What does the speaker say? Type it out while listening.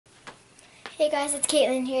Hey guys, it's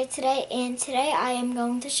Caitlin here today, and today I am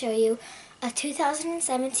going to show you a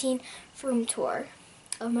 2017 room tour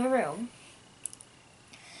of my room.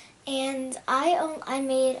 And I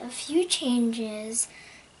made a few changes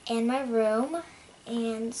in my room,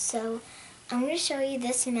 and so I'm going to show you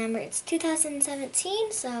this. Remember, it's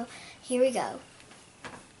 2017, so here we go.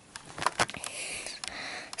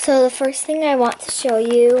 So the first thing I want to show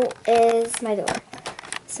you is my door.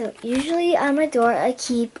 So usually on my door I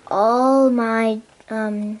keep all my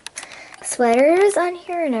sweaters on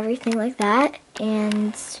here and everything like that,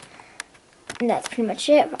 and that's pretty much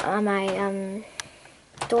it on my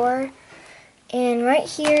door. And right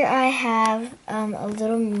here I have a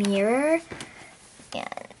little mirror, and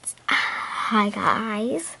hi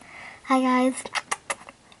guys,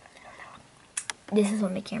 this is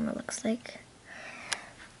what my camera looks like.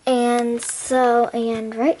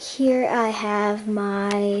 And right here I have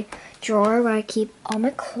my drawer where I keep all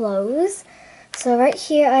my clothes. So right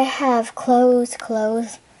here I have clothes,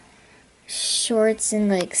 shorts and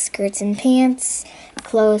like skirts and pants,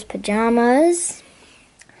 clothes, pajamas.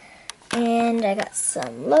 And I got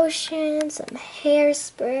some lotion, some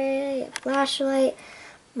hairspray, a flashlight,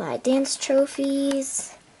 my dance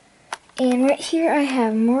trophies. And right here I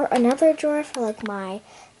have another drawer for like my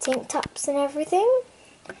tank tops and everything.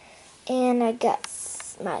 And I got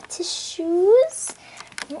my tissues.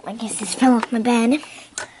 Oh, I guess this fell off my bed.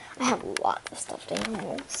 I have lots of stuffed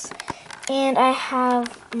animals. And I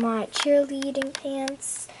have my cheerleading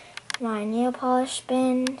pants, my nail polish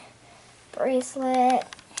bin, bracelet.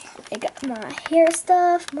 I got my hair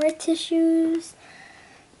stuff, more tissues,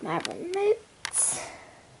 my remotes.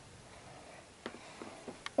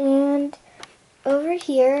 And over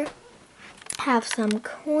here, I have some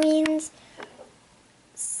coins,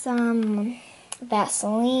 some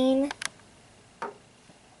Vaseline.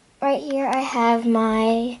 Right here I have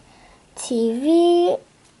my TV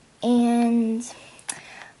and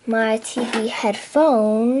my TV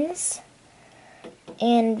headphones.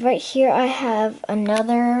 And right here I have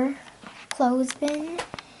another clothes bin,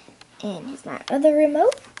 and here's my other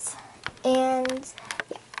remote. And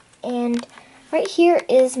right here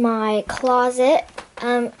is my closet.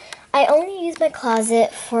 I only use my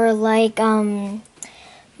closet for like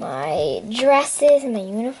my dresses and my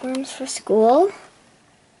uniforms for school.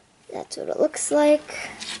 That's what it looks like.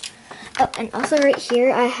 Oh, and also right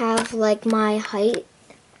here I have like my height.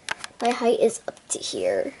 My height is up to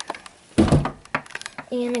here.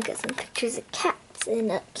 And I got some pictures of cats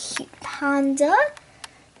and a cute panda.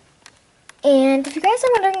 And if you guys are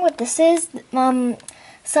wondering what this is,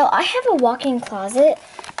 so I have a walk-in closet.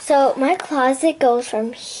 So my closet goes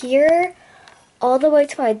from here all the way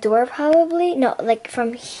to my door probably. No, like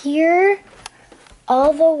from here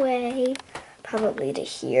all the way probably to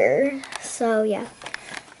here. So yeah.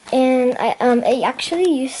 And it actually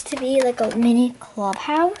used to be like a mini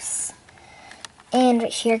clubhouse. And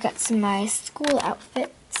right here I got some of my school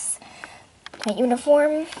outfits, my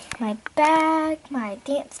uniform, my bag, my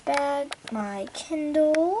dance bag, my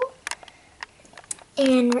Kindle.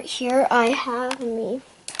 And right here I have me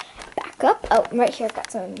back up. Oh, right here I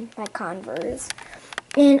got some of my Converse.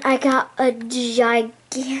 And I got a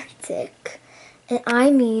gigantic, and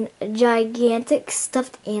I mean a gigantic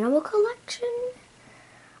stuffed animal collection.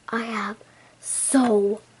 I have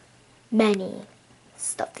so many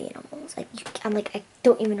stuffed animals. I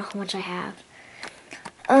don't even know how much I have.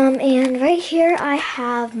 And right here I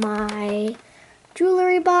have my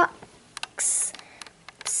jewelry box,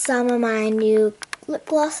 some of my new lip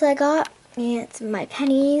gloss I got, and some of my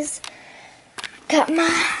pennies. Got my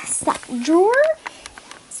sock drawer.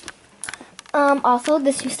 Also,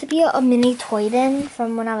 this used to be a mini toy bin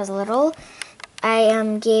from when I was little. I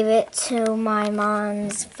gave it to my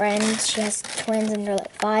mom's friend. She has twins and they're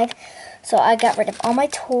like 5. So I got rid of all my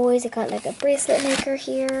toys. I got like a bracelet maker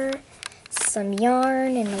here, some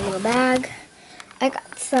yarn in a little bag. I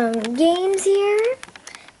got some games here,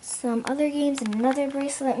 some other games in another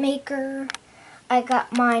bracelet maker. I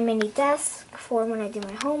got my mini desk for when I do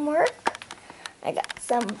my homework. I got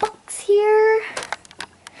some books here.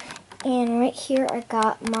 And right here I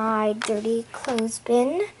got my dirty clothes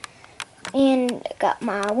bin. And I got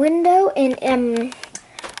my window, and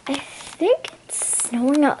I think it's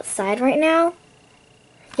snowing outside right now.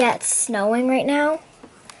 Yeah, it's snowing right now.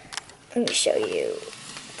 Let me show you.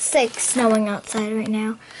 It's like snowing outside right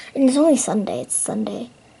now. And it's only Sunday. It's Sunday.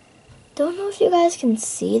 Don't know if you guys can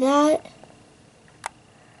see that.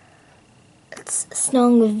 It's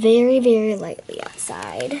snowing very, very lightly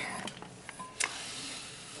outside.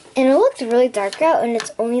 And it looks really dark out, and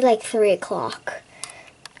it's only like 3 o'clock.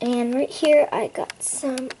 And right here I got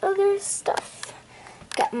some other stuff.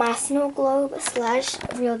 got my snow globe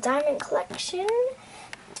 / real diamond collection.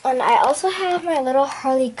 And I also have my little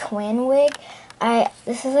Harley Quinn wig.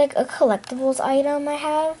 This is like a collectibles item I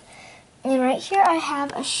have. And right here I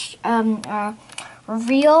have a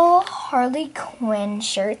real Harley Quinn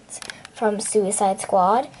shirt from Suicide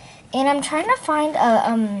Squad. And I'm trying to find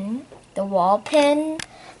the wall pin.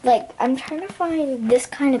 Like, I'm trying to find this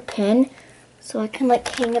kind of pin so I can like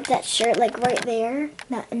hang up that shirt like right there,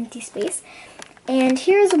 that empty space. And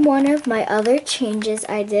here's one of my other changes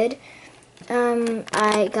I did.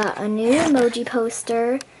 I got a new emoji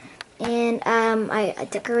poster, and I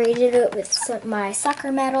decorated it with my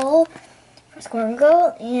soccer medal for Score and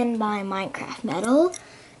Goal and my Minecraft medal.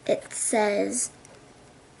 It says,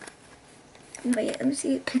 wait, let me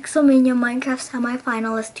see, Pixelmania Minecraft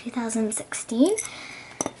Semifinalist 2016.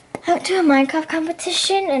 I went to a Minecraft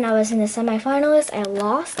competition and I was in the semifinalist. I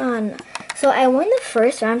lost so I won the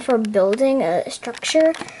first round for building a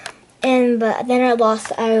structure, but then I lost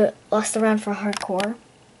the round for parkour,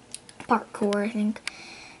 I think.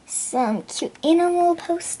 Some cute animal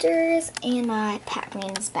posters and my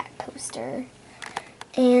Pac-Man's back poster.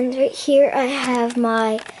 And right here I have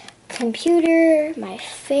my computer, my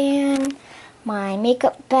fan, my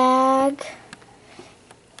makeup bag.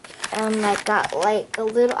 I got like a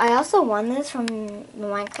little, I also won this from the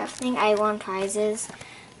Minecraft thing. I won prizes.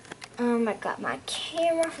 I got my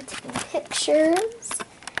camera for taking pictures.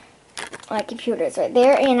 My computer's right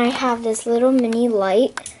there, and I have this little mini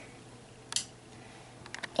light.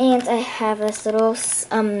 And I have this little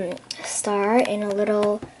star and a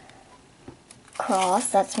little cross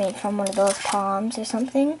that's made from one of those palms or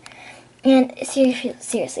something. And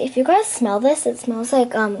seriously, if you guys smell this, it smells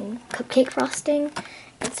like cupcake frosting.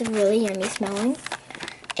 It's really yummy smelling.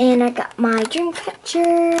 And I got my dream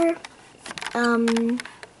catcher.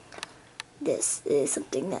 This is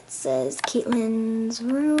something that says Caitlin's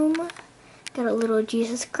room. Got a little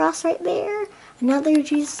Jesus cross right there. Another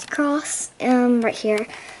Jesus cross. Right here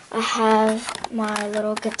I have my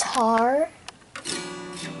little guitar.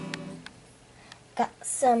 Got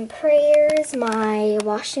some prayers, my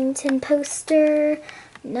Washington poster,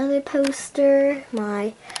 another poster,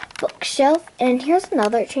 my bookshelf, and here's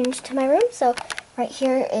another change to my room. So right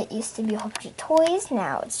here it used to be a whole bunch of toys.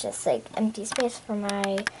 Now it's just like empty space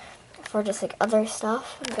for just like other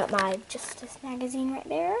stuff. I've got my Justice magazine right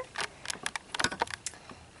there.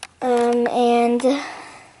 And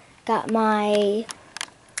got my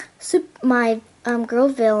girl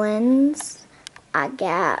villains. I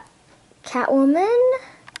got Catwoman.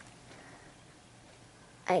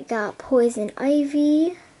 I got Poison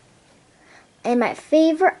Ivy. And my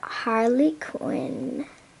favorite, Harley Quinn.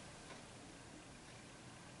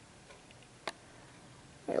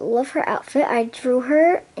 I love her outfit. I drew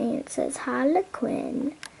her and it says Harley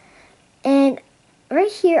Quinn. And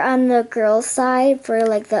right here on the girls side for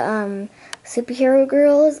like the superhero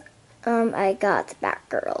girls, I got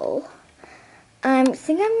Batgirl. I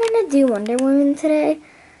think I'm gonna do Wonder Woman today.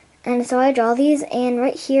 And so I draw these, and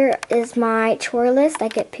right here is my chore list. I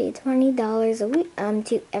get paid $20 a week,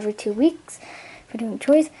 every 2 weeks for doing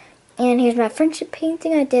chores. And here's my friendship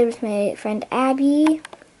painting I did with my friend Abby.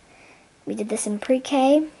 We did this in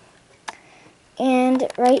pre-K. And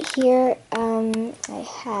right here, I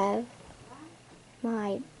have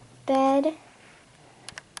my bed.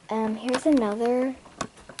 Here's another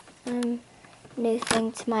new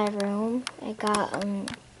thing to my room. I got an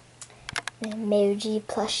emoji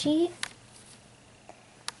plushie.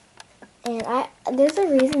 And there's a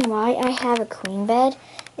reason why I have a queen bed.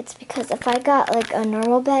 It's because if I got like a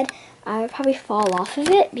normal bed, I would probably fall off of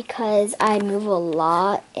it because I move a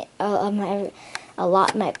lot in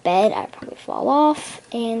my bed. I'd probably fall off.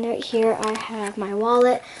 And right here I have my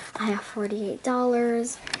wallet. I have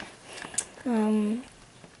 $48. And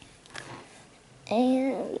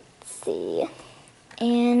let's see.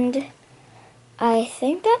 And I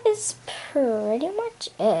think that is pretty much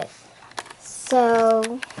it.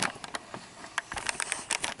 So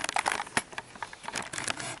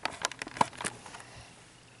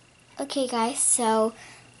okay guys, so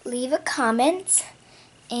leave a comment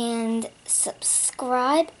and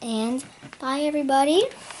subscribe, and bye everybody.